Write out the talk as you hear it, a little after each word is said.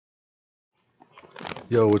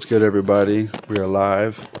Yo, what's good, everybody? We are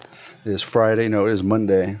live. It is Friday. No, it is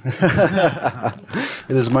Monday.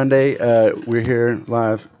 It is Monday. We're here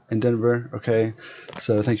live in Denver. Okay,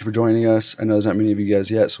 so thank you for joining us. I know there's not many of you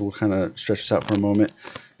guys yet, so we'll kind of stretch this out for a moment.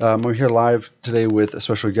 I'm here live today with a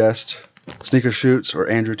special guest, Sneaker Shoots, or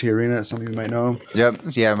Andrew Tijerina. Some of you might know him. Yep.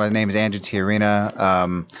 Yeah, my name is Andrew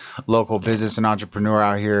Tijerina, local business and entrepreneur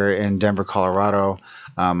out here in Denver, Colorado.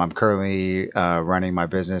 I'm currently running my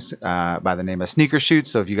business by the name of Sneaker Shoot.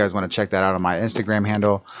 So if you guys want to check that out on my Instagram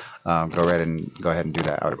handle, go ahead and do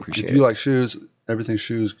that. I would appreciate it. If you like shoes, everything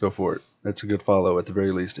shoes, go for it. That's a good follow at the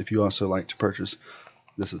very least. If you also like to purchase,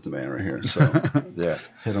 this is the man right here. So Yeah.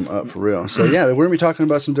 hit him up for real. So yeah, we're gonna be talking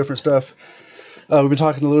about some different stuff. We've been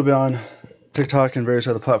talking a little bit on TikTok and various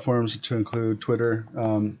other platforms to include Twitter,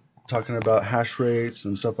 talking about hash rates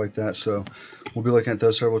and stuff like that. So we'll be looking at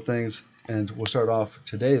those several things. And we'll start off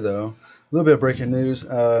today, though, a little bit of breaking news.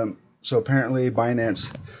 So apparently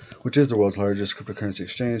Binance, which is the world's largest cryptocurrency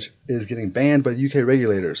exchange, is getting banned by the UK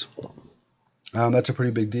regulators. That's a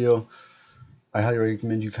pretty big deal. I highly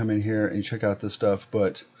recommend you come in here and check out this stuff,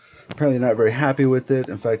 but apparently they're not very happy with it.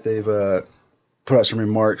 In fact, they've put out some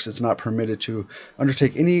remarks. It's not permitted to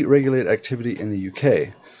undertake any regulated activity in the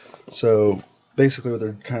UK. So basically what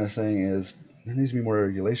they're kind of saying is there needs to be more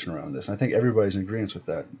regulation around this. And I think everybody's in agreement with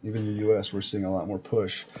that. Even in the US, we're seeing a lot more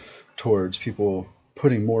push towards people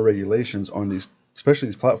putting more regulations on these, especially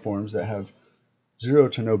these platforms that have zero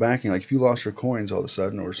to no backing. Like if you lost your coins all of a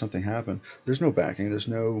sudden or something happened, there's no backing. There's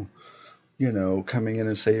no, coming in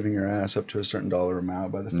and saving your ass up to a certain dollar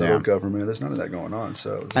amount by the federal government. There's none of that going on.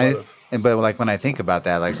 So, But like when I think about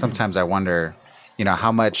that, like sometimes I wonder,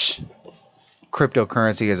 how much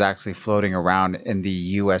cryptocurrency is actually floating around in the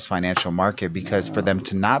U.S. financial market, because for them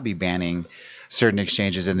to not be banning certain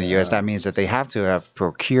exchanges in the U.S., that means that they have to have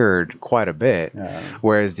procured quite a bit,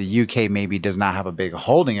 whereas the U.K. maybe does not have a big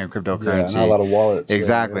holding in cryptocurrency. Not a lot of wallets.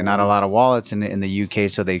 Exactly, not a lot of wallets in the U.K.,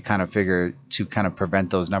 so they kind of figure to kind of prevent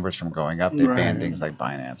those numbers from going up, they ban things like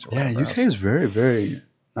Binance or whatever UK is very, very...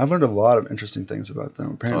 I've learned a lot of interesting things about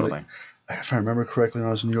them. Apparently, if I remember correctly, when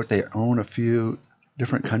I was in New York, they own a few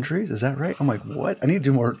different countries. Is that right? I'm like, what? I need to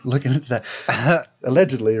do more looking into that.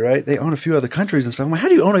 Allegedly, right? They own a few other countries and stuff. I'm like, how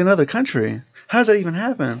do you own another country? How does that even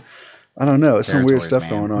happen? I don't know. It's some weird stuff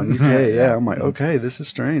going on. UK, yeah. I'm like, okay, this is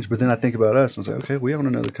strange. But then I think about us and say, okay, we own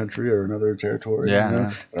another country or another territory. They're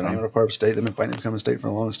not even a part of a state. They've been fighting to become a state for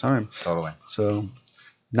the longest time. Totally. So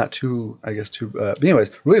not too, I guess, but anyways,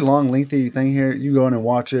 really long, lengthy thing here. You can go in and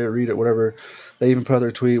watch it, read it, whatever. They even put out their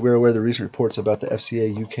tweet. We're aware of the recent reports about the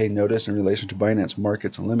FCA UK notice in relation to Binance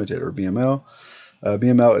Markets Unlimited, or BML.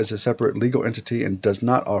 BML is a separate legal entity and does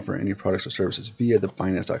not offer any products or services via the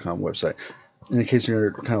Binance.com website. In case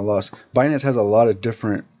you're kind of lost, Binance has a lot of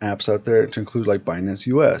different apps out there to include like Binance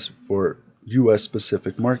US for US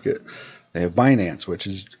specific market. They have Binance, which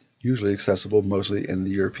is usually accessible mostly in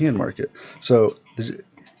the European market. So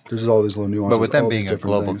there's all these little nuances. But with them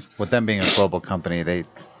being a global company, they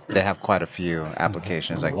have quite a few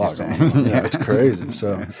applications, like you said. Yeah, it's crazy.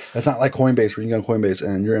 So it's not like Coinbase, where you can go on Coinbase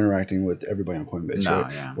and you're interacting with everybody on Coinbase,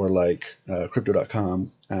 right? Yeah. Or like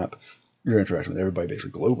Crypto.com app, you're interacting with everybody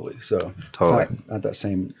basically globally. So totally. It's not that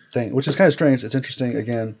same thing, which is kind of strange. It's interesting.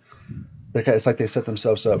 Again, it's like they set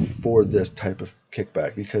themselves up for this type of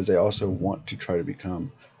kickback because they also want to try to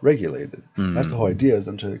become regulated. That's the whole idea, is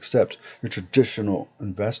them to accept your traditional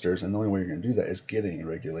investors, and the only way you're going to do that is getting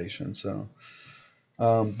regulation. So.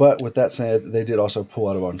 But with that said, they did also pull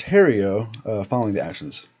out of Ontario following the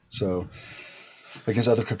actions. So against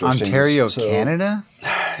other crypto exchanges. Ontario, Canada?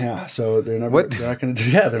 Yeah. So they're not going to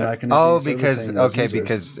do. Yeah, they're not going to. Oh,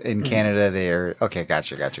 because in Canada they're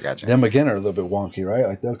Gotcha. Them again are a little bit wonky, right?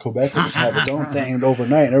 Like Quebec will just have its own thing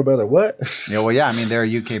overnight, and everybody's like, "What?" Yeah. Well, yeah. I mean, they're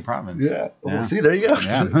a UK province. Yeah. Well, see, there you go.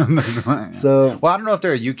 Yeah. That's why. Yeah. So, well, I don't know if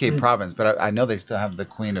they're a UK province, but I know they still have the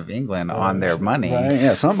Queen of England on their money. Right?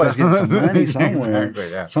 Yeah. Somebody's getting some money somewhere.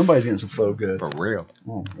 Exactly, yeah. Somebody's getting some flow goods. For real.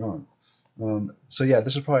 Oh God. So yeah,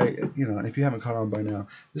 this is probably, and if you haven't caught on by now,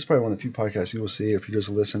 this is probably one of the few podcasts you will see. If you're just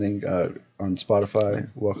listening on Spotify,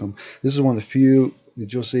 welcome. This is one of the few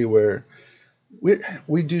that you'll see where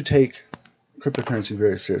we do take cryptocurrency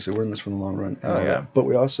very seriously. We're in this for the long run. But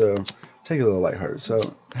we also take it a little lighthearted. So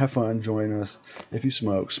have fun, join us. If you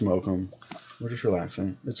smoke them. We're just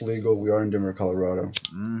relaxing. It's legal. We are in Denver, Colorado.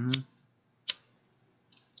 Mm-hmm.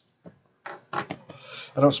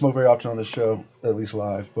 I don't smoke very often on this show, at least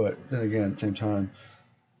live, but then again, at the same time,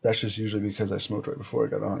 that's just usually because I smoked right before I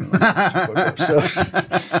got on. So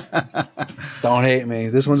don't hate me.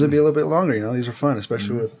 This one's going to be a little bit longer, These are fun,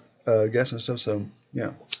 especially with guests and stuff, so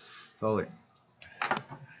yeah. Totally.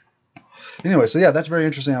 Anyway, so yeah, that's very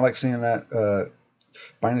interesting. I like seeing that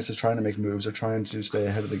Binance is trying to make moves. They're trying to stay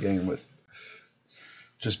ahead of the game with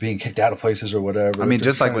just being kicked out of places or whatever. I mean, They're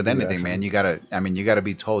just like trying with to do anything, man, you gotta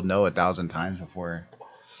be told no 1,000 times before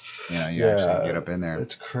you actually get up in there.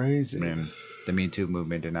 It's crazy. I mean, the Me Too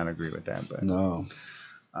movement did not agree with that, but No.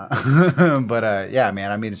 yeah,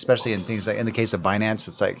 man. I mean, especially in things like in the case of Binance,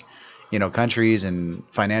 it's like, countries and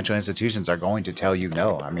financial institutions are going to tell you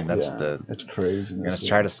no. I mean, it's crazy. You're gonna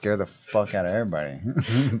try to scare the fuck out of everybody.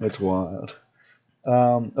 It's wild.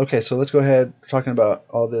 Okay, so let's go ahead. We're talking about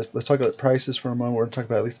all this. Let's talk about prices for a moment. We're going to talk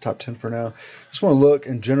about at least the top 10 for now. Just want to look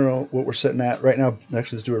in general what we're sitting at right now.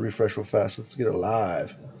 Actually, let's do a refresh real fast. Let's get it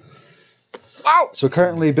live. Wow. So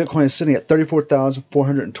currently, Bitcoin is sitting at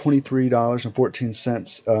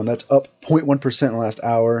 $34,423.14. That's up 0.1% in the last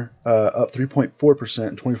hour, up 3.4%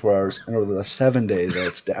 in 24 hours, and over the last 7 days,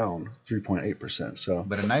 it's down 3.8%. So,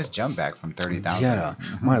 but a nice jump back from 30,000. Yeah,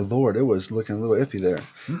 my lord, it was looking a little iffy there.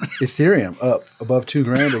 Ethereum up above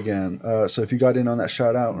 $2,000 again. So if you got in on that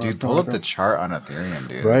shout out, dude, pull up the chart on Ethereum,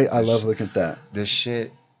 dude. Right, I love looking at that. This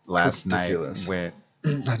shit last night went.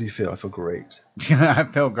 How do you feel? I feel great. I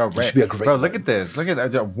feel great. It should be a great bro. Look at this. Look at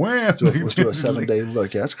that. Wham! Let's do a 7-day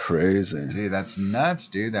look. Yeah, that's crazy. Dude, that's nuts,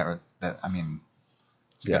 dude. I mean,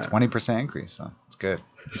 it's a 20% increase. So it's good.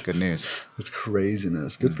 It's good news. It's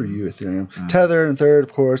craziness. Good for you, Ethereum. Tether in third,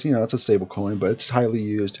 of course. It's a stable coin, but it's highly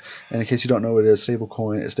used. And in case you don't know what it is, stable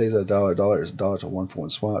coin, it stays at $1. $1 is a dollar to 1-for-1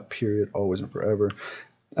 swap. Period. Always and forever.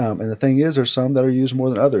 And the thing is, there's some that are used more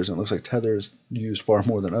than others. And it looks like Tether is used far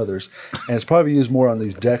more than others. And it's probably used more on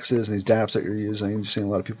these DEXs and these dApps that you're using. You're seeing a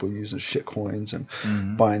lot of people using shit coins and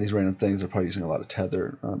buying these random things. They're probably using a lot of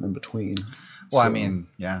Tether in between. Well, I mean,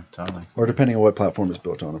 yeah, totally. Or depending on what platform it's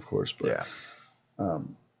built on, of course. But, yeah.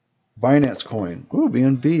 Binance coin. Ooh,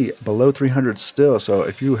 BNB below 300 still. So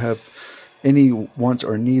if you have any wants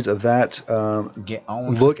or needs of that, get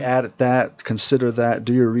on. Look at that, consider that,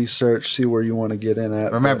 do your research, see where you want to get in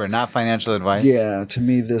at. Remember, not financial advice. Yeah, to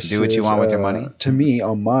me, this do what you want with your money. To me,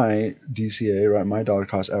 on my DCA, right, my dollar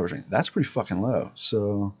cost averaging, that's pretty fucking low.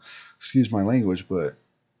 So, excuse my language, but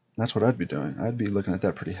that's what I'd be doing. I'd be looking at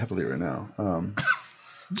that pretty heavily right now.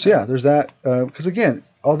 So yeah, there's that. Because again,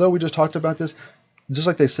 although we just talked about this, just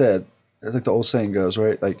like they said, it's like the old saying goes,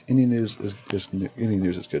 right? Like any news is any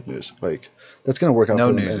news is good news. Like that's going to work out. No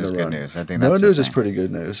for them news in is the good run. news. I think no that's news is pretty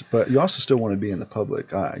good news, but you also still want to be in the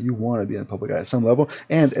public eye. You want to be in the public eye at some level,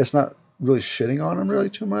 and it's not really shitting on them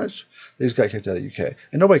really too much. They just got kicked out of the UK,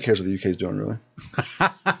 and nobody cares what the UK is doing really.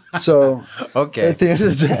 So okay, at the end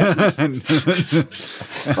of the day,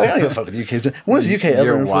 I don't give a fuck what the UK is doing. When has the UK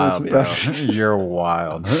ever influenced me? Bro. You're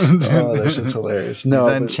wild. Oh, that shit's hilarious. No,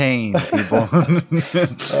 it's unchained, people.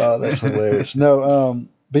 Oh, that's hilarious. No,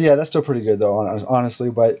 but yeah, that's still pretty good though. Honestly,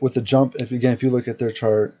 but with the jump, if you look at their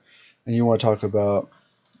chart, and you want to talk about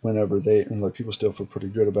whenever people still feel pretty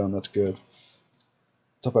good about them, that's good.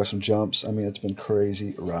 Talk about some jumps. I mean, it's been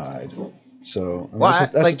crazy ride. So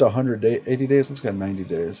that's just 100 days, 80 days. Let's go 90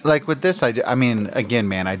 days. Like with this, I mean, again,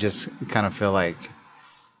 man, I just kind of feel like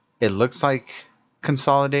it looks like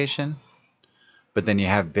consolidation, but then you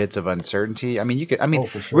have bits of uncertainty. I mean,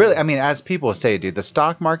 for sure. Really, I mean, as people say, dude, the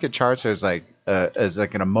stock market charts is like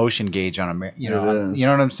an emotion gauge on you know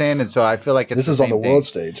what I'm saying? And so I feel like this is on the world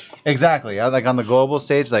stage. Exactly. Like on the global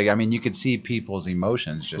stage, like, I mean, you could see people's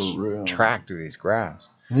emotions just track through these graphs.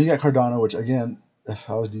 And then you got Cardano, which again, if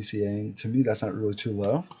I was DCAing, to me, that's not really too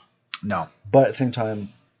low. No. But at the same time,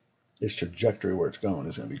 its trajectory where it's going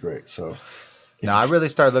is going to be great. So, I really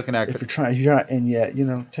start looking at. If you're not in yet,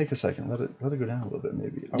 take a second, let it go down a little bit,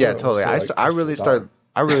 maybe. Yeah, totally. I really start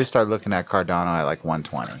looking at Cardano at like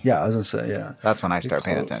 120. Yeah, I was gonna say, yeah. That's when I start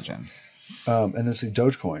paying attention. And then see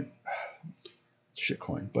Dogecoin,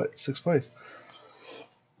 shitcoin, but sixth place.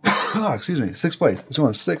 Excuse me, sixth place. It's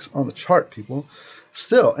going 6 on the chart, people.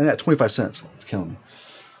 Still, and at 25 cents, it's killing me.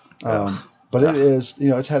 But it is,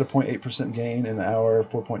 it's had a 0.8% gain in an hour,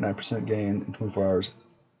 4.9% gain in 24 hours.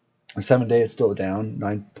 In 7 days, it's still down,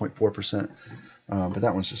 9.4%. But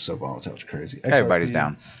that one's just so volatile, it's crazy. XRP, everybody's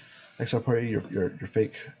down. XRP, your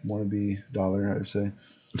fake wannabe dollar, I would say.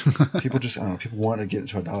 People just, I don't know, people want to get it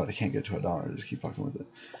to $1. They can't get it to $1. They just keep fucking with it.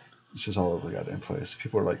 It's just all over the goddamn place.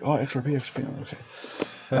 People are like, oh, XRP. I'm like, okay.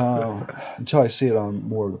 Until I see it on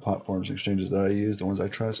more of the platforms and exchanges that I use, the ones I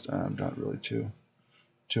trust, I'm not really too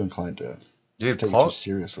inclined to take it too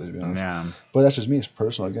seriously, to be honest. Yeah. But that's just me. It's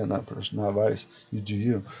personal. Again, not advice. You do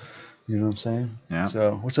you. You know what I'm saying? Yeah.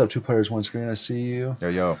 So, what's up, 2 players, 1 screen? I see you.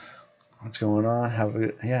 Yo. What's going on?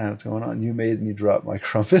 What's going on? You made me drop my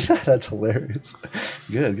crumpet. That's hilarious.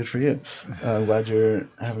 Good for you. I'm glad you're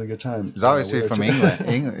having a good time. He's obviously from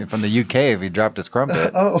England, from the UK. If he dropped his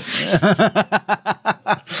crumpet.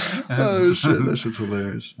 Oh, shit. That shit's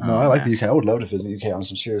hilarious. No, I like the UK. I would love to visit the UK on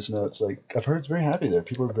some serious notes. Like, I've heard it's very happy there.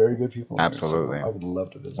 People are very good people. Absolutely. There, so I would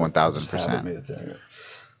love to visit. 1000%. Made it there.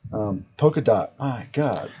 Polkadot. My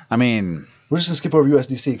God. I mean, we're just gonna skip over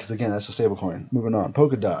USDC because again, that's a stable coin. Moving on.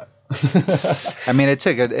 Polkadot. I mean, it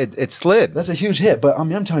slid. That's a huge hit, but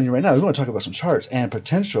I'm telling you right now, we want to talk about some charts and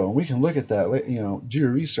potential, and we can look at that. You know, do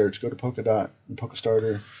your research. Go to Polkadot and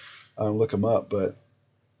Polkastarter, look them up. But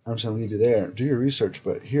I'm just gonna leave you there. Do your research.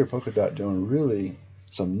 But here, Polkadot doing really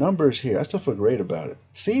some numbers here. I still feel great about it.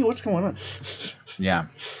 See what's going on. Yeah.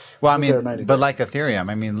 Well, I mean, but like Ethereum,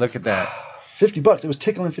 I mean, look at that. $50. It was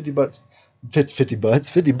tickling 50 butts. 50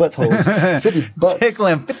 butts holes. 50 butts.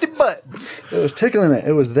 Tickling 50 butts. It was tickling it.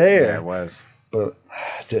 It was there. Yeah, it was. But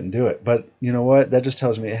didn't do it. But you know what? That just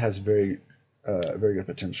tells me it has very good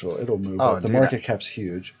potential. It'll move. The market cap's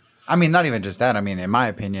huge. I mean, not even just that. I mean, in my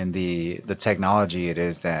opinion, the technology it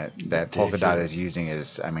is that Polkadot is using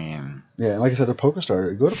is, I mean... Yeah, and like I said, the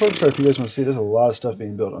Polkastarter. Go to Polkastarter if you guys want to see. There's a lot of stuff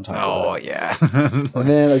being built on top of that. Oh, yeah. And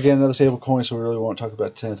then, again, another stable coin, so we really won't talk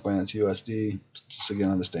about 10th Binance USD. Just, again,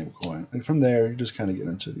 another stable coin. And from there, you just kind of get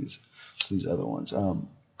into these other ones.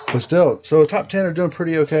 But still, so the top 10 are doing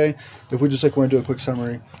pretty okay. If we just want to do a quick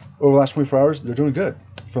summary, over the last 24 hours, they're doing good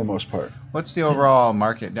for the most part. What's the overall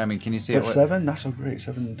market? I mean, can you see it? 7? Not so great.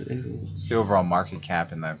 7 days. It's the overall market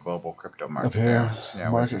cap in the global crypto market. Up here,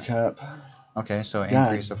 market cap. Okay, so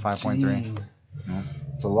increase of 5.3.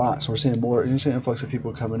 It's a lot. So we're seeing more instant influx of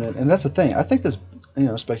people coming in, and that's the thing. I think this,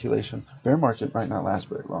 speculation. Bear market might not last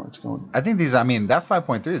very long. It's going. I think these. I mean, that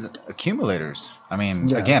 5.3 is accumulators. I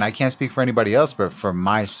mean, again, I can't speak for anybody else, but for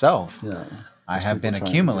myself, I have been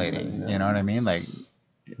accumulating. You know what I mean? Like,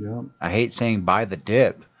 I hate saying buy the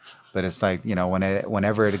dip. But it's like,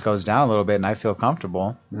 whenever it goes down a little bit and I feel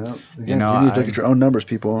comfortable. Yeah. Again, you need to look at your own numbers,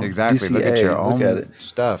 people. Exactly. DCA, look at your own at it.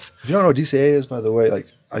 stuff. If you don't know what DCA is, by the way,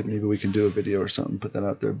 maybe we can do a video or something, put that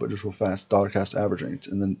out there, but just real fast, dollar cost averaging.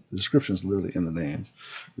 And then the description is literally in the name.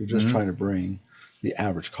 You're just trying to bring the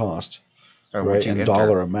average cost and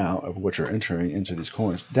dollar amount of what you're entering into these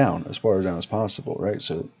coins down as far down as possible, right?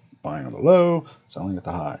 So buying on the low, selling at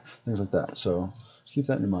the high, things like that. So just keep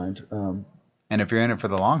that in mind. And if you're in it for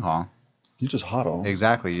the long haul, you just hodl.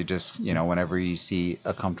 Exactly. You just, whenever you see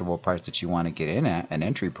a comfortable price that you want to get in at, an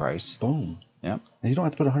entry price. Boom. Yep. And you don't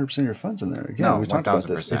have to put 100% of your funds in there. Again, we talked about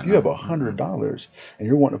this. If you have $100 and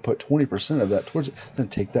you're wanting to put 20% of that towards it, then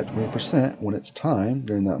take that 20% when it's time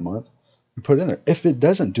during that month and put it in there. If it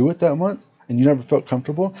doesn't do it that month and you never felt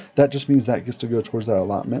comfortable, that just means that gets to go towards that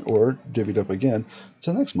allotment or divvied up again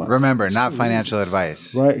to next month. Remember, not financial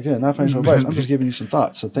advice. Right, again, not financial advice. I'm just giving you some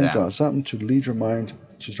thoughts. So think on something to lead your mind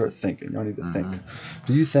to start thinking. Y'all need to think.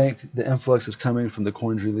 Do you think the influx is coming from the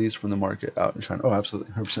coins released from the market out in China? Oh,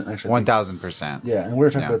 absolutely. 100%. Actually, 1,000%. Yeah, and we're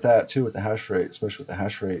talking about that too with the hash rate, especially with the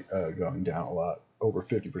hash rate going down a lot, over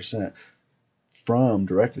 50%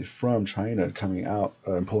 directly from China coming out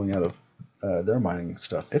and pulling out of their mining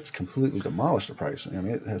stuff. It's completely demolished the pricing. I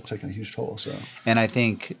mean, it has taken a huge toll. So, and I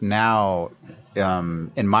think now,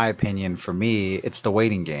 in my opinion, for me, it's the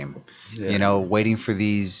waiting game. Yeah. Waiting for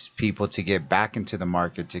these people to get back into the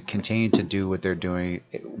market to continue to do what they're doing.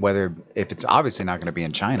 If it's obviously not going to be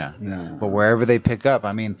in China, but wherever they pick up.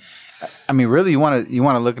 I mean, really, you want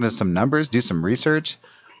to look into some numbers, do some research,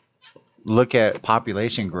 look at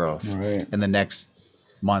population growth in the next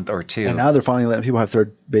month or two. And now they're finally letting people have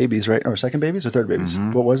third babies, right? Or second babies or third babies?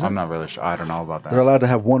 What was it? I'm not really sure. I don't know about that. They're allowed to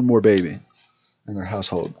have one more baby in their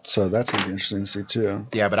household. So that's going to be interesting to see too.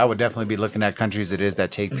 Yeah, but I would definitely be looking at countries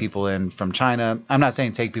that take people in from China. I'm not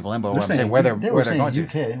saying take people in, but I'm saying where they're going to.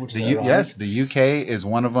 UK, which is the UK is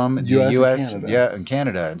one of them. The US and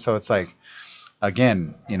Canada. And so it's like,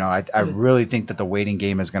 again, I really think that the waiting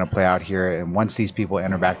game is going to play out here. And once these people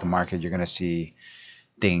enter back the market, you're going to see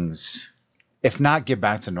things, if not get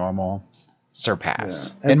back to normal,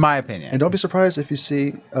 surpass, in my opinion. And don't be surprised if you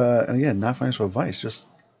see, and again, not financial advice, just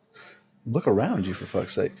look around you for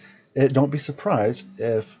fuck's sake. Don't be surprised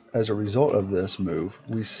if, as a result of this move,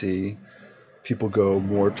 we see people go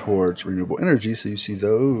more towards renewable energy. So you see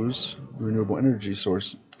those renewable energy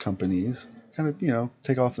source companies kind of,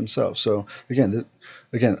 take off themselves. So again,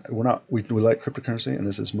 we like cryptocurrency, and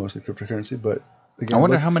this is mostly cryptocurrency, but again, I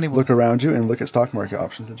wonder how many look around you and look at stock market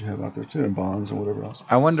options that you have out there too, and bonds and whatever else.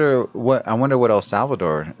 I wonder what El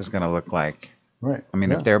Salvador is going to look like. Right. I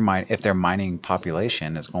mean, if their mining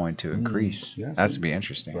population is going to increase, that's to be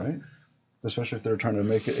interesting. Right. Especially if they're trying to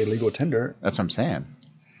make it a legal tender. That's what I'm saying.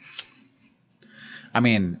 I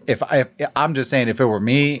mean, I'm just saying, if it were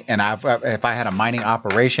me and if I had a mining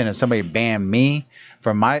operation and somebody banned me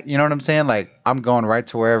from my, you know what I'm saying? Like, I'm going right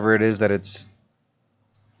to wherever it is that it's.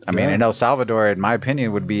 I mean, in El Salvador, in my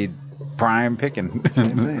opinion, would be prime picking.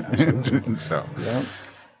 Same thing, absolutely. So Yeah,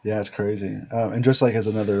 yeah, it's crazy. And just like as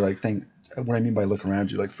another like thing, what I mean by look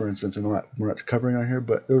around you, like for instance, and we're not covering on here,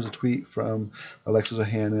 but there was a tweet from Alexis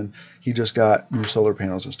Ohanian. He just got new solar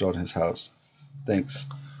panels installed in his house, thanks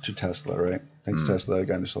to Tesla, right? Thanks to Tesla,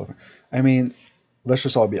 got new solar. I mean, let's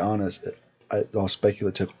just all be honest. All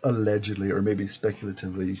speculative, allegedly, or maybe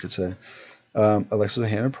speculatively, you could say. Alexis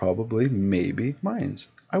Ohanian probably, maybe, mines.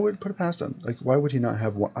 I would put it past him. Like, why would he not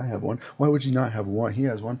have one? I have one. Why would you not have one? He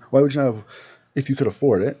has one. Why would you not have, if you could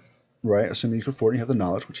afford it, right? Assuming you could afford it, you have the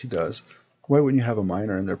knowledge, which he does. Why wouldn't you have a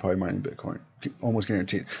miner and they're probably mining Bitcoin? Almost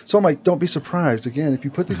guaranteed. So I'm like, don't be surprised. Again, if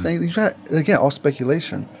you put these things, you try, again, all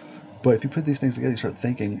speculation. But if you put these things together, you start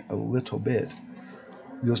thinking a little bit,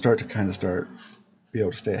 you'll start to be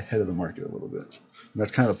able to stay ahead of the market a little bit. And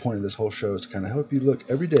that's kind of the point of this whole show, is to kind of help you look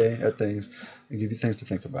every day at things and give you things to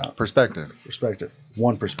think about. perspective.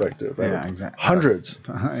 One perspective. Right? Yeah, exactly. Hundreds.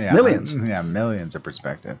 Yeah, millions. Yeah, millions of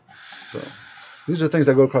perspective. So these are things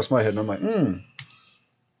that go across my head, and I'm like,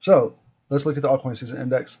 So let's look at the altcoin season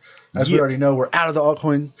index. As we already know, we're out of the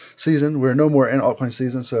altcoin season. We're no more in altcoin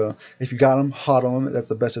season. So if you got them, hodl them. That's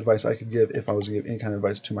the best advice I could give if I was to give any kind of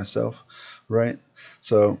advice to myself, right?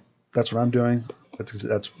 So that's what I'm doing.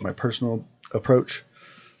 That's my personal approach.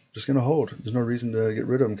 Just going to hold. There's no reason to get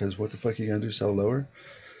rid of them, because what the fuck are you going to do, sell lower?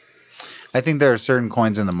 I think there are certain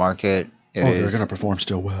coins in the market. They're going to perform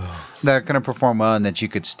still well. They're going to perform well and that you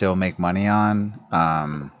could still make money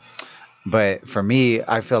on. But for me,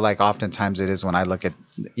 I feel like oftentimes it is when I look at,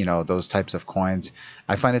 those types of coins,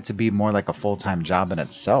 I find it to be more like a full-time job in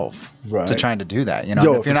itself, right, to trying to do that.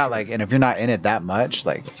 If you're not and if you're not in it that much,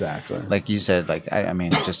 like exactly, like you said, like I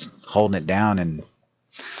mean, just holding it down and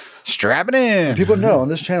strapping in. And people know on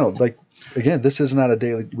this channel, like, again, this is not a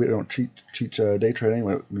daily. We don't teach day trading.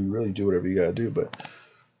 We really do whatever you gotta do, but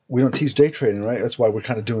we don't teach day trading, right? That's why we're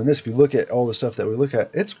kind of doing this. If you look at all the stuff that we look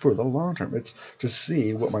at, it's for the long term. It's to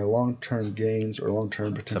see what my long term gains or long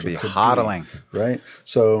term potential to be could hodling, be, right?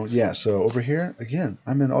 So yeah, so over here again,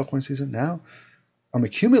 I'm in altcoin season now. I'm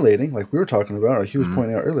accumulating, like we were talking about, like he was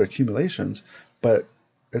pointing out earlier, accumulations, but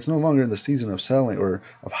it's no longer in the season of selling or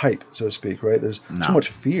of hype, so to speak, right? There's too much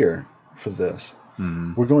fear for this.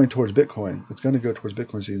 We're going towards Bitcoin. It's going to go towards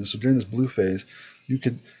Bitcoin season. So during this blue phase,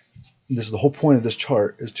 this is the whole point of this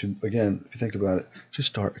chart, is to, again, if you think about it, just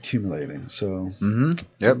start accumulating. So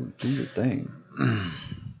Yep. do your thing.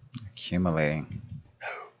 Accumulating.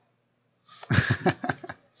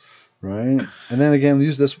 Right? And then again,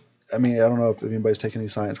 use this. I mean, I don't know if anybody's taken any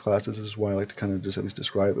science classes. This is why I like to kind of just at least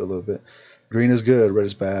describe it a little bit. Green is good, red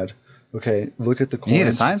is bad. Okay, look at the coins. You need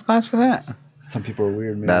a science class for that? Some people are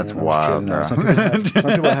weird, man. That's wild, bro. Some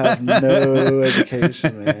people have no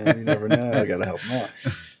education, man. You never know. I got to help them out.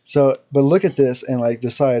 So, but look at this and like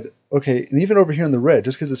decide, okay, and even over here in the red,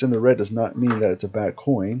 just because it's in the red does not mean that it's a bad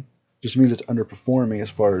coin. Just means it's underperforming as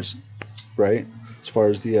far as, right? As far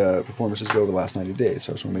as the performances go over the last 90 days.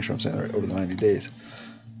 So I just want to make sure I'm saying that right, over the 90 days.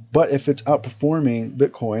 But if it's outperforming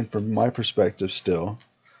Bitcoin, from my perspective still,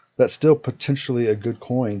 that's still potentially a good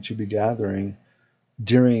coin to be gathering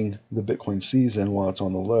during the Bitcoin season while it's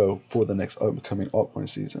on the low for the next upcoming altcoin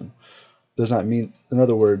season. Does not mean, in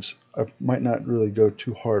other words, I might not really go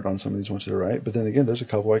too hard on some of these ones to the right, but then again, there's a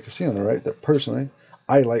couple I can see on the right that personally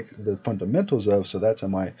I like the fundamentals of, so that's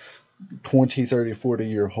in my 20, 30, 40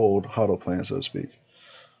 year hold hodl plan, so to speak,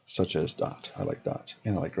 such as DOT. I like DOT,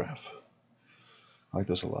 and I like Graph. I like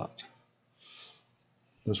those a lot.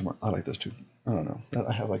 I like those two. I don't know.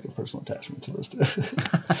 I have like a personal attachment to those two.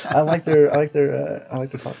 I like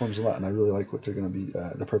the platforms a lot, and I really like what they're going to be,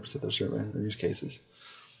 the purpose that they're serving, their use cases.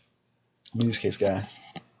 I'm a use case guy.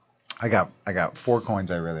 I got 4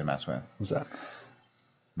 coins I really mess with. What's that?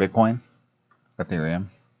 Bitcoin, Ethereum,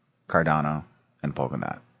 Cardano, and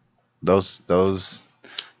Polkadot. Those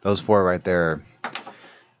 4 right there.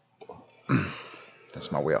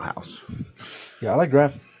 That's my wheelhouse. Yeah, I like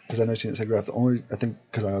Graph because I know she didn't say Graph. I think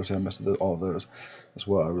because I obviously messed with all of those as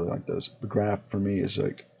well. I really like those. But Graph for me is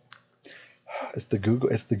like, it's the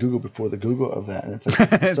Google before the Google of that. And it's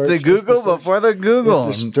like it's the Google before the Google.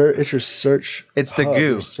 It's your search. It's the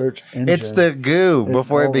goo. Search engine. It's the goo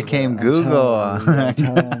before it became Google. I'm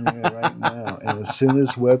telling you right now. And as soon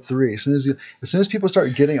as Web3, as soon as people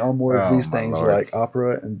start getting on more of these things like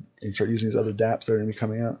Opera and start using these other dApps that are going to be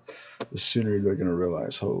coming out, the sooner they're going to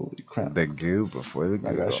realize, holy crap. The goo before the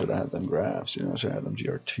Google. Like I should have had them graphs. I should have had them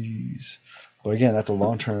GRTs. But again, that's a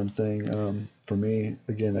long-term thing. For me,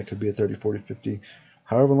 again, that could be a 30, 40, 50,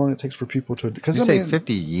 however long it takes for people to... You say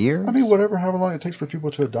 50 years? I mean, however long it takes for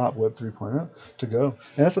people to adopt Web 3.0 to go.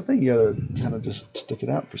 And that's the thing. You got to kind of just stick it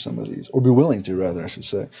out for some of these. Or be willing to, rather, I should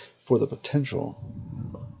say, for the potential.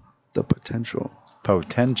 The potential.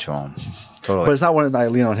 Potential. Totally. But it's not one that I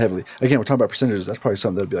lean on heavily. Again, we're talking about percentages. That's probably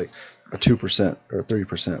something that'd be like a 2% or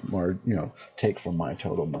 3% more, take from my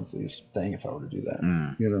total monthly thing if I were to do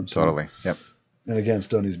that. You know what I'm saying? Totally. Yep. And again,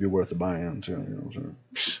 still needs to be worth the buy-in too.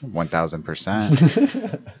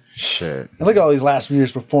 1,000%. Shit. And look at all these last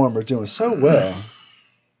year's performers doing so well.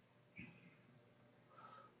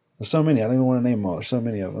 There's so many. I don't even want to name them all. There's so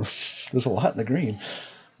many of them. There's a lot in the green.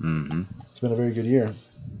 Mm-hmm. It's been a very good year.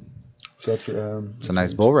 So that's, it's a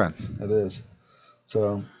nice bull run. It is.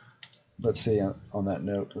 So let's see. On that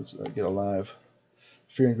note, let's get a live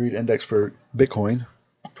fear and greed index for Bitcoin.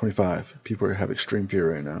 25. People have extreme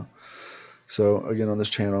fear right now. So again, on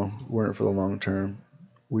this channel, we're in it for the long term.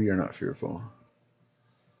 We are not fearful.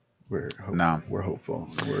 We're hopeful. No. We're hopeful.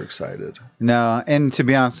 We're excited. No, and to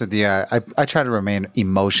be honest with you, I try to remain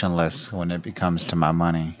emotionless when it comes to my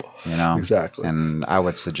money, Exactly. And I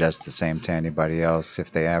would suggest the same to anybody else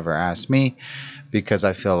if they ever ask me, because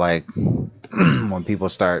I feel like when people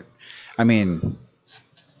start,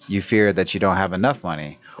 you fear that you don't have enough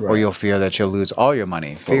money, or you'll fear that you'll lose all your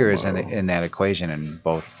money. Fear is in that equation in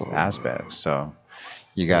both aspects. So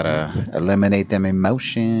you gotta eliminate them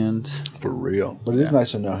emotions. For real. But it is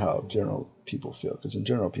nice to know how general people feel, because in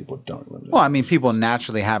general people don't eliminate. Well, people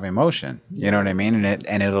naturally have emotion. You know what I mean?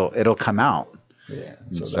 And it'll come out. Yeah.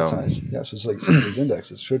 So that's nice. Yeah. So it's like some of these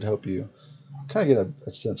indexes should help you kind of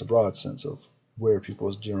get a broad sense of where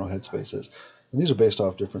people's general headspace is. And these are based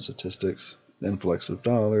off different statistics, the influx of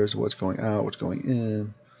dollars, what's going out, what's going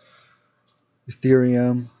in.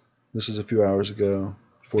 Ethereum. This was a few hours ago.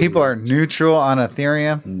 People are neutral on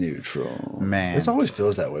Ethereum. Neutral. Man. It always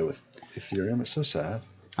feels that way with Ethereum. It's so sad.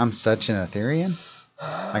 I'm such an Ethereum.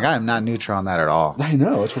 Like, I am not neutral on that at all. I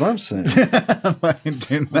know. That's what I'm saying. I'm like,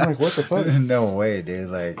 what the fuck? No way, dude.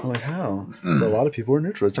 Like, I'm like, how? But a lot of people are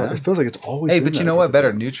neutral. It feels like it's always. Hey, but you know what?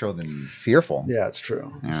 Better neutral than fearful. Yeah, it's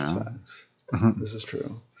true. This is facts. This is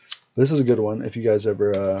true. This is a good one. If you guys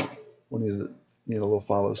ever need a little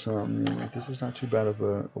follow something, this is not too bad of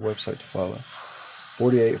a website to follow.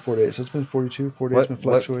 48. So it's been 42. 48 has been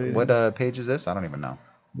fluctuating. What page is this? I don't even know.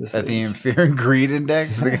 This Ethereum Fear and Greed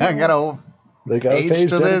Index. They got a page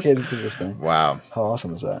to dedicated to this thing. Wow. How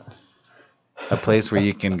awesome is that? A place where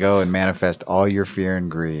you can go and manifest all your fear and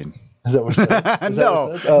greed. Is that what it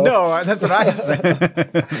says? No, that's what I said.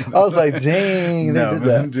 I was like, dang, they did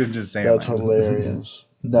that. Dude, just saying. That's hilarious.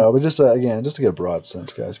 No, but just again, just to get a broad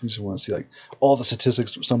sense, guys. If you just want to see like all the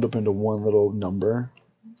statistics summed up into one little number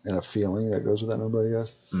and a feeling that goes with that number, I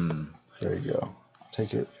guess. There you go.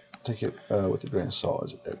 Take it with a grain of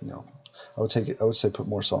salt. I would say put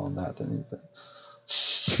more salt on that than anything.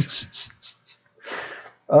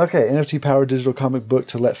 Okay, NFT powered digital comic book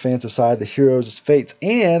to let fans decide the heroes' fates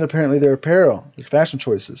and apparently their apparel, their fashion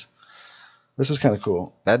choices. This is kind of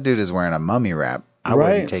cool. That dude is wearing a mummy wrap. I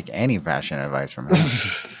wouldn't take any fashion advice from him.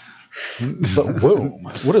 But womb.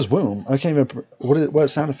 What is womb? I can't even. What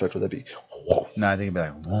sound effect would that be? No, I think it'd be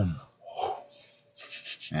like womb.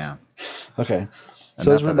 Yeah. Okay.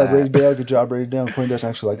 So it's written by Brady Dale. Good job, Brady Dale. CoinDesk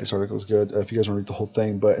actually like this article. It's good if you guys want to read the whole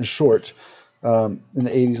thing. But in short, in the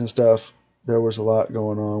 80s and stuff, there was a lot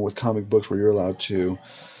going on with comic books where you're allowed to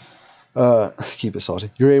keep it salty.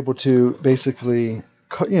 You're able to basically,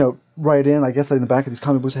 write in. I guess like in the back of these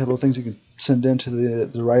comic books, they have little things you can send in to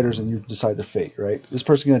the writers, and you decide their fate. Right? This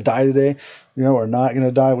person's going to die today, or not going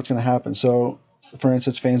to die. What's going to happen? So, for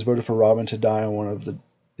instance, fans voted for Robin to die on one of the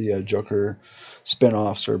Joker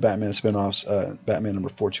spinoffs or Batman spinoffs, Batman number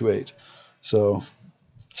 428. So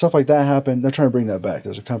stuff like that happened. They're trying to bring that back.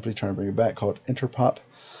 There's a company trying to bring it back called Interpop,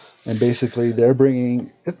 and basically they're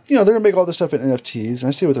bringing, they're gonna make all this stuff in NFTs. And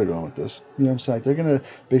I see what they're going with this. You know what I'm saying? They're gonna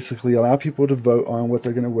basically allow people to vote on what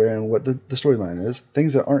they're gonna wear and what the storyline is.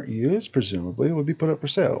 Things that aren't used, presumably, would be put up for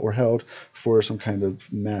sale or held for some kind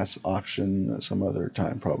of mass auction some other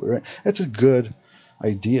time, probably. Right? It's a good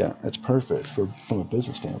idea. It's perfect from a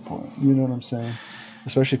business standpoint. You know what I'm saying?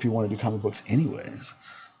 Especially if you want to do comic books anyways.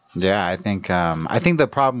 Yeah, I think the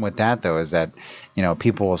problem with that though is that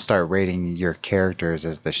people will start rating your characters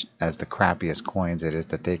as the crappiest coins it is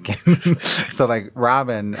that they can. So like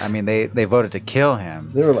Robin, they voted to kill him.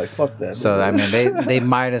 They were like, fuck that. So they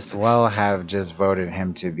might as well have just voted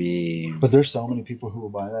him to be. But there's so many people who will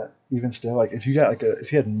buy that. Even still, like if you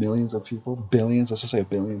had millions of people, billions, let's just say 1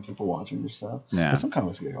 billion people watching your stuff. Yeah. But some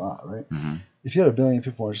comics get a lot, right? Mm-hmm. If you had 1 billion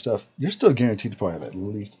people watching your stuff, you're still guaranteed to probably have at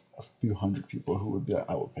least a few hundred people who would be like,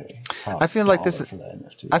 I would pay. I feel like this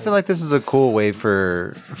is a cool way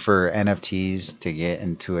for NFTs to get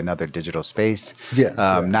into another digital space. Yes.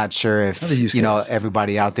 Not sure if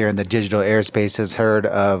everybody out there in the digital airspace has heard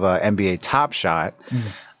of NBA Top Shot.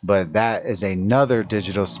 but that is another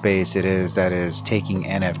digital space that is taking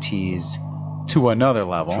NFTs to another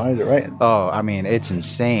level. Trying it right. Oh, I mean, it's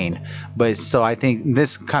insane. But so I think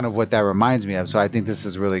this kind of what that reminds me of. So I think this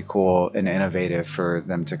is really cool and innovative for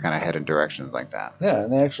them to kind of head in directions like that. Yeah,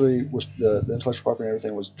 and they actually was the intellectual property and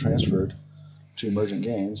everything was transferred to Emergent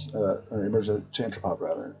Games, or Emergent to Interpop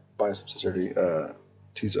rather, by a subsidiary,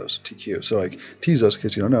 Tezos, TQ. So like Tezos, in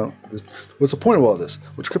case you don't know, what's the point of all this?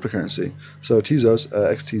 What's cryptocurrency? So Tezos,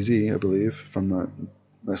 XTZ, I believe, if I'm not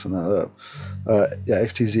messing that up.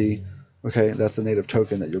 XTZ. Okay, that's the native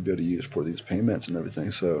token that you'll be able to use for these payments and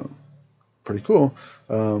everything. So pretty cool.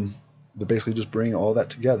 They basically just bring all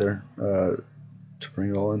that together to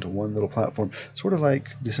bring it all into one little platform. Sort of like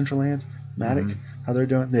Decentraland, Matic, how they're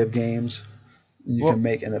doing. They have games. You can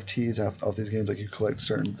make NFTs off these games. Like you collect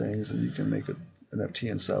certain things and you can make an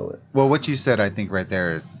NFT and sell it. Well, what you said, I think, right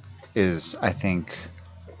there is, I think,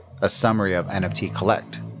 a summary of NFT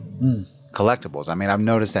collectibles. I mean, I've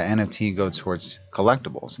noticed that NFT goes towards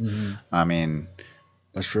collectibles. I mean,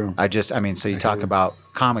 that's true. So you talk about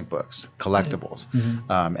comic books, collectibles,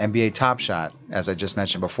 NBA Top Shot, as I just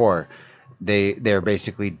mentioned before, they're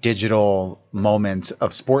basically digital moments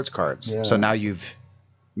of sports cards. Yeah. So now you've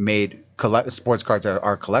made sports cards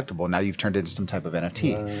are collectible. Now you've turned into some type of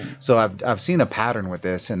NFT. Right. So I've seen a pattern with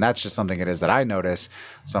this, and that's just something it is that I notice.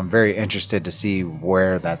 So I'm very interested to see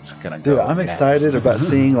where that's gonna go. Dude, I'm excited about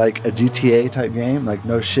seeing like a GTA type game, like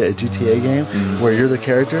no shit, a GTA game where you're the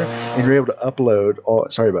character and you're able to upload all.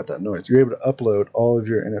 Sorry about that noise. You're able to upload all of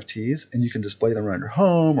your NFTs and you can display them around your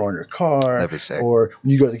home or on your car. That'd be sick. Or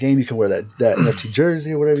when you go to the game, you can wear that NFT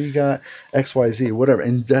jersey or whatever you got, XYZ, whatever.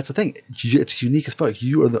 And that's the thing. It's unique as fuck.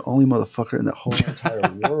 You are the only motherfucker in the whole entire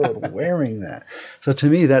world wearing that. So to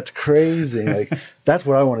me, that's crazy. Like that's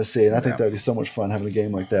what I want to see, and I think that'd be so much fun having a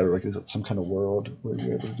game like that, or like some kind of world where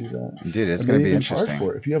you're able to do that. Dude, it's going to be interesting.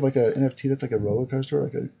 For it. If you have like an NFT that's like a roller coaster,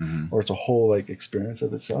 like or it's a whole like experience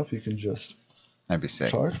of itself, you can just that'd be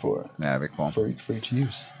sick. Charge for it. Yeah, that'd be cool for each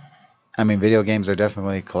use. I mean, video games are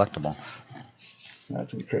definitely collectible.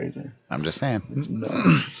 That's gonna be crazy. I'm just saying. It's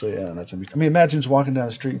nuts. So yeah, that's gonna be. I mean, imagine just walking down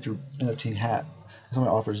the street with your NFT hat. Someone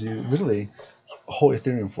offers you literally a whole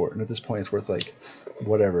Ethereum for it, and at this point, it's worth like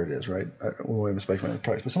whatever it is, right? We won't even speculate on the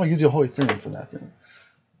price, but somebody gives you a whole Ethereum for that thing.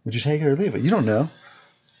 Would you take it or leave it? You don't know.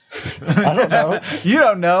 I don't know. You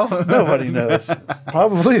don't know. Nobody knows.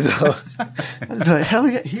 Probably though. I'd be like, hell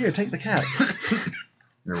yeah, here, take the cat.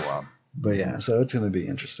 You're wild. But yeah, so it's gonna be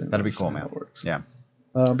interesting. That'll be cool, man. How it works. Yeah.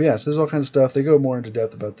 But yeah, so there's all kinds of stuff. They go more into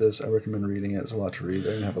depth about this. I recommend reading it. It's a lot to read.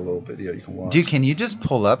 They even have a little video you can watch. Dude, can you just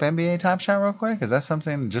pull up NBA Top Shot real quick? Is that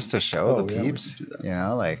something just to show the peeps? We can do that. You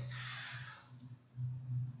know, like.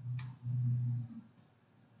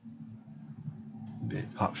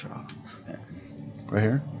 NBA Top Shot. Right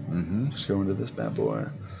here? Mm-hmm. Just go into this bad boy.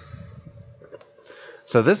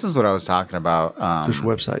 So this is what I was talking about. This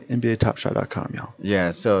website, NBATopShot.com, y'all.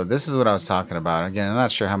 Yeah, so this is what I was talking about. Again, I'm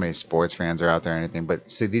not sure how many sports fans are out there or anything, but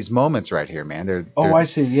see these moments right here, man. They're I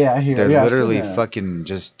see. Yeah, I hear. They're literally fucking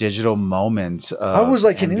just digital moments. I was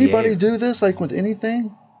like, can anybody do this? Like with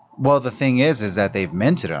anything? Well, the thing is that they've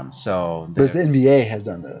minted them. So, but the NBA has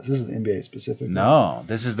done this. This is the NBA specific. No,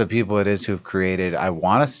 this is the people it is who've created. I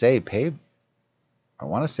want to say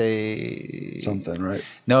something, right?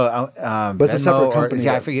 No, but it's a separate company.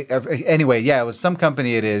 I forget. Anyway, it was some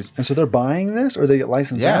company. It is, and so they're buying this, or they get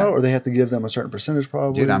licensed out, or they have to give them a certain percentage,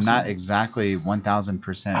 probably. Dude, I'm not exactly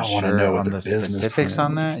 1,000% sure on the specifics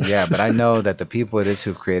on that. Yeah, but I know that the people it is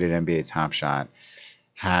who created NBA Top Shot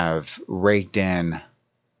have raked in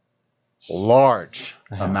large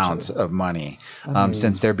amounts of money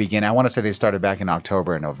since their beginning. I want to say they started back in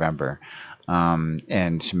October and November.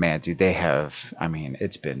 And man, dude, they have, I mean,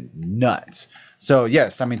 it's been nuts. So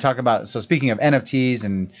yes, I mean, so speaking of NFTs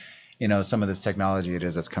and, you know, some of this technology it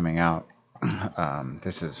is that's coming out,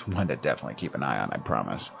 this is one to definitely keep an eye on, I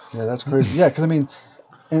promise. Yeah, that's crazy. Yeah. Cause I mean,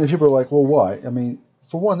 and people are like, well, why? I mean,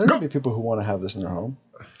 for one, there's gonna be people who want to have this in their home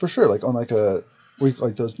for sure. Like on like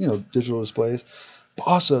those, you know, digital displays. But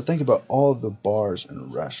also think about all the bars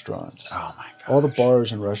and restaurants. Oh my god! All the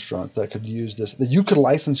bars and restaurants that could use this, that you could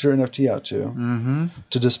license your NFT out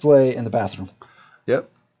to display in the bathroom. Yep.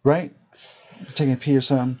 Right? You're taking a pee or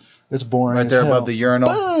something. It's boring. Right there above the urinal.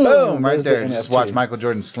 Boom! Right there. Just watch Michael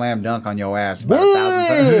Jordan slam dunk on your ass about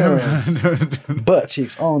 1,000 times. Butt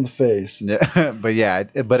cheeks on the face. Yeah.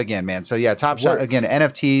 But again, man. So yeah, Top Shot again.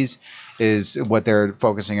 NFTs is what they're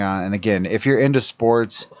focusing on. And again, if you're into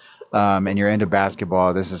sports. And you're into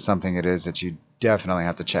basketball, this is something it is that you definitely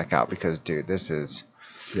have to check out because, dude, this is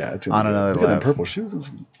Yeah, it's on gonna be another good. Look at them level. purple shoes. Look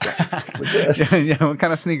at that. Yeah, what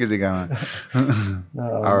kind of sneakers he got on?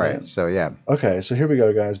 All right, Man. so yeah. Okay, so here we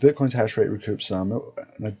go, guys. Bitcoin's hash rate recouped some.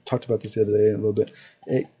 And I talked about this the other day a little bit.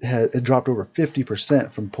 It dropped over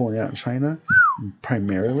 50% from pulling out in China,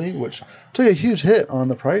 primarily, which took a huge hit on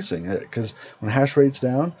the pricing. Because when hash rate's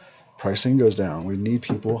down, pricing goes down. We need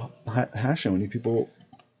people hashing. We need people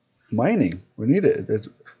mining. We need it.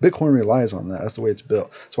 Bitcoin relies on that. That's the way it's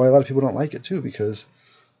built. That's why a lot of people don't like it too, because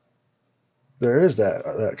there is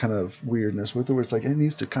that kind of weirdness with it, where it's like you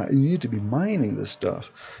need to be mining this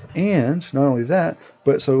stuff, and not only that,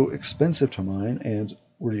 but it's so expensive to mine, and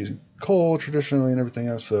we're using coal traditionally and everything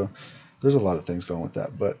else. So there's a lot of things going with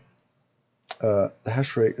that, but the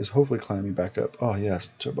hash rate is hopefully climbing back up. Oh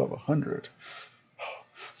yes, to above 100.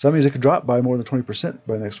 So that means it could drop by more than 20%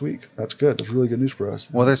 by next week. That's good. That's really good news for us.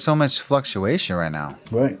 Well, there's so much fluctuation right now.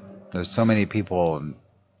 Right. There's so many people who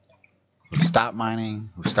stopped mining,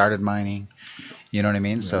 who started mining. You know what I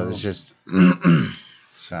mean? So there's just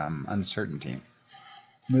some uncertainty.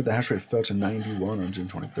 The hash rate fell to 91 on June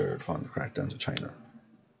 23rd following the crackdown to China.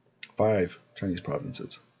 5 Chinese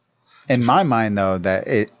provinces. In my mind, though,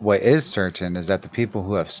 what is certain is that the people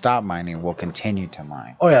who have stopped mining will continue to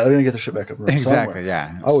mine. Oh, yeah, they're going to get their shit back up. Exactly, somewhere.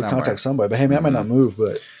 yeah. I would contact somebody, but hey, man, I might not move,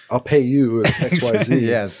 but I'll pay you XYZ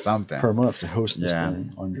yeah, something per month to host this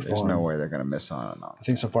thing on your farm. There's no way they're going to miss on it. I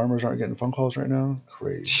think some farmers aren't getting phone calls right now.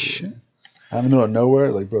 Crazy. Out in the middle of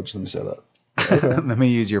nowhere, like, bro, just let me set up. Okay. Let me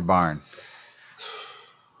use your barn.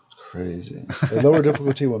 Crazy. A lower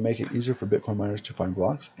difficulty will make it easier for Bitcoin miners to find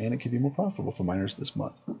blocks, and it can be more profitable for miners this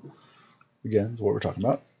month. Again, is what we're talking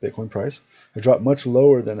about. Bitcoin price has dropped much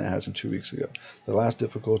lower than it has in 2 weeks ago. The last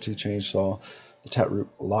difficulty change saw the Taproot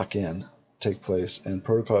lock-in take place, and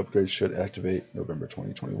protocol upgrades should activate November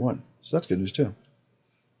 2021. So that's good news too.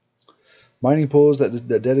 Mining pools that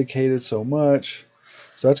dedicated so much.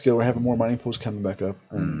 So that's good. We're having more mining pools coming back up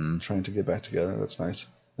and trying to get back together. That's nice.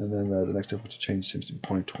 And then the next difficulty change seems to be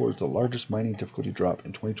pointing towards the largest mining difficulty drop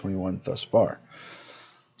in 2021 thus far.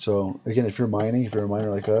 So again, if you're mining, if you're a miner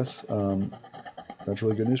like us, that's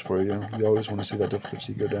really good news for you. You always want to see that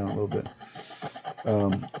difficulty go down a little bit.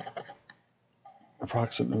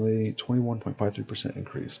 Approximately 21.53%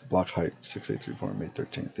 increase. The block height 6834 on May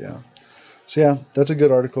 13th. Yeah. So yeah, that's a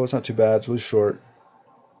good article. It's not too bad. It's really short.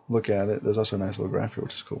 Look at it. There's also a nice little graph here,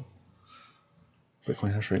 which is cool.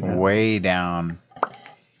 Bitcoin hash rate now. Way down. I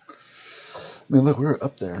mean, look, we're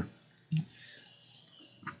up there.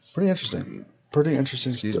 Pretty interesting. Pretty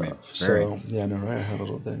interesting Excuse stuff. me. Very. So, yeah, no, right? I had a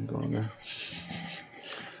little thing going there.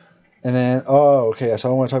 And then, okay. So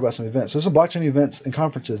I want to talk about some events. So there's some blockchain events and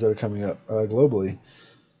conferences that are coming up globally.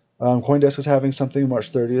 CoinDesk is having something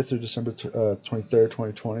March 30th through December 23rd,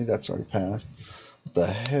 2020. That's already passed. What the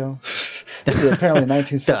hell? This is apparently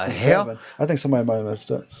 1967. I think somebody might have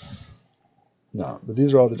messed up. No, but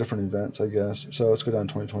these are all the different events, I guess. So let's go down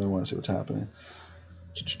to 2021 and see what's happening.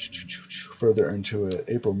 Further into it.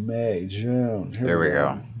 April, May, June. Here we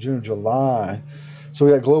go. June, July. So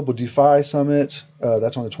we got Global DeFi Summit.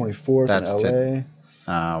 That's on the 24th in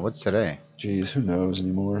LA. What's today? Jeez, who knows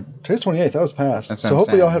anymore? Today's 28th. That was past. That's So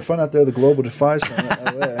hopefully y'all had fun out there. The Global DeFi Summit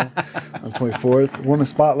in LA on 24th. Women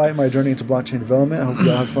Spotlight, my journey into blockchain development. Hopefully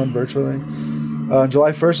y'all had fun virtually.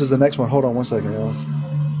 July 1st is the next one. Hold on one second, y'all.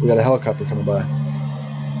 We got a helicopter coming by.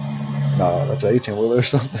 No, that's an 18-wheeler or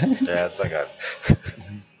something. Yeah, it's like a...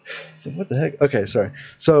 What the heck? Okay, sorry.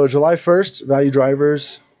 So July 1st, value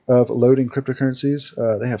drivers of loading cryptocurrencies.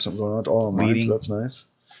 They have something going on. It's all online, Leading. so that's nice.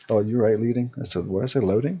 Oh, you're right, leading. I said, what did I say,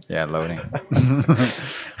 loading? Yeah, loading.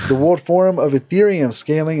 The World Forum of Ethereum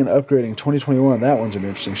Scaling and Upgrading 2021. That one's an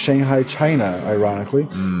interesting. Shanghai, China, ironically,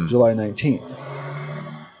 July 19th.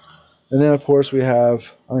 And then, of course, we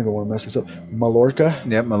have, I don't even want to mess this up, Mallorca.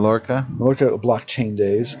 Yep, Mallorca. Mallorca Blockchain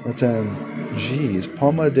Days. That's in,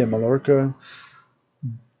 Palma de Mallorca.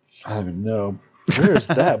 I don't even know. Where is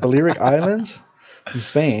that? Balearic Islands? In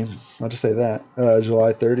Spain. I'll just say that.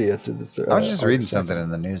 July 30th. I was just reading something in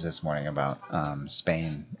the news this morning about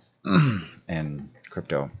Spain and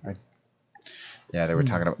crypto. Yeah, they were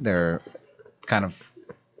talking about, they're kind of,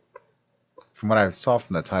 from what I saw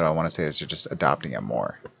from the title, I want to say it's just adopting it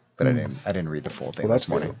more. But I didn't read the full thing this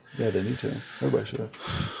morning. Good. Yeah, they need to. Everybody should.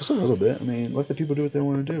 Just a little bit. I mean, let the people do what they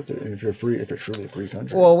want to do. If you're free, if it's truly a free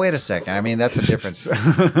country. Well, wait a second. I mean, that's a difference.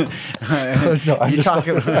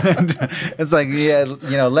 It's like, yeah,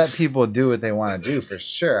 let people do what they want to do for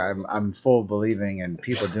sure. I'm full believing in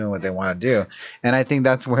people doing what they want to do, and I think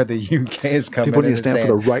that's where the UK is coming. People need to stand for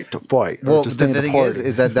the right to fight. Well, the thing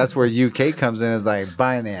is that's where UK comes in. Is like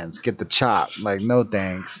Binance, get the chop. Like, no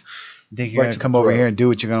thanks. Think you're going to come over here and do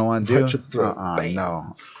what you're going to want to do?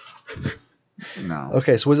 No. No.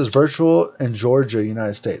 Okay, so what's this? Virtual in Georgia,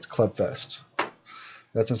 United States, Club Fest.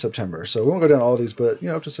 That's in September. So we won't go down all these, but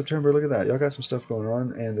up to September, look at that. Y'all got some stuff going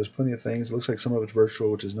on, and there's plenty of things. It looks like some of it's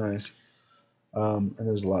virtual, which is nice. And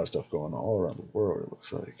there's a lot of stuff going on all around the world, it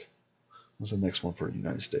looks like. What's the next one for the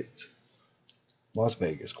United States? Las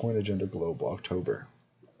Vegas, Coin Agenda Global, October.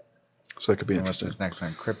 So that could be interesting. What's this next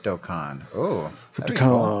one? CryptoCon. Oh,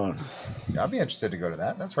 CryptoCon. Cool. I'll be interested to go to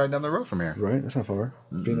that. That's right down the road from here. Right, that's not far.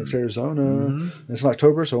 Phoenix, Arizona. It's in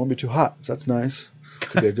October, so it won't be too hot. So that's nice.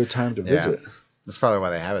 Could be a good time to visit. That's probably why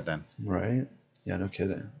they have it then. Right? Yeah, no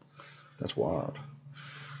kidding. That's wild.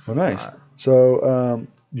 Well, nice. So,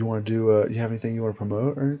 you want to do? You have anything you want to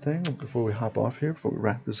promote or anything before we hop off here? Before we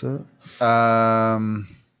wrap this up?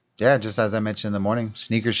 Yeah, just as I mentioned in the morning,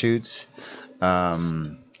 sneaker shoots.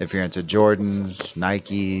 If you're into Jordans,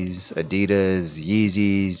 Nikes, Adidas,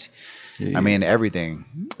 Yeezys, I mean everything.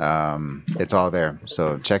 It's all there.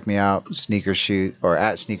 So check me out, Sneaker Shoot or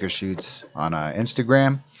at Sneaker Shoots on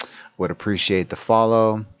Instagram. Would appreciate the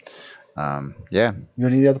follow. Yeah. You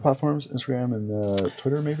on any other platforms, Instagram and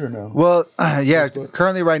Twitter, maybe or no? Well, yeah. Facebook?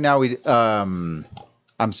 Currently, right now,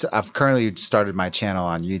 I've currently started my channel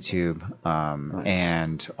on YouTube, Nice.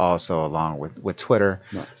 and also along with Twitter.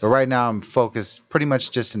 Nice. But right now, I'm focused pretty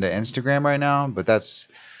much just into Instagram right now. But that's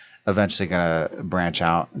eventually gonna branch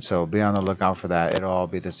out. So be on the lookout for that. It'll all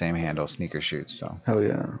be the same handle, Sneaker Shoots. So Hell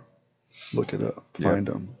yeah. Look it up. Find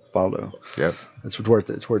them. Follow. yep. It's worth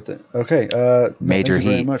it. It's worth it. Okay. Major thank you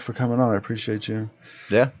very heat. much for coming on. I appreciate you.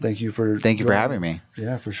 Yeah. Thank you for Having me.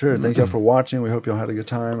 Yeah, for sure. Thank y'all for watching. We hope y'all had a good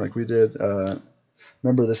time like we did.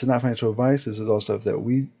 Remember, this is not financial advice. This is all stuff that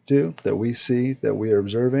we do, that we see, that we are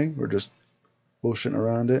observing. We're just bullshitting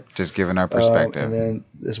around it. Just giving our perspective. And then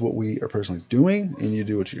this is what we are personally doing, and you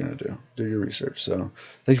do what you're going to do. Do your research. So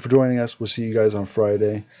thank you for joining us. We'll see you guys on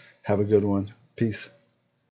Friday. Have a good one. Peace.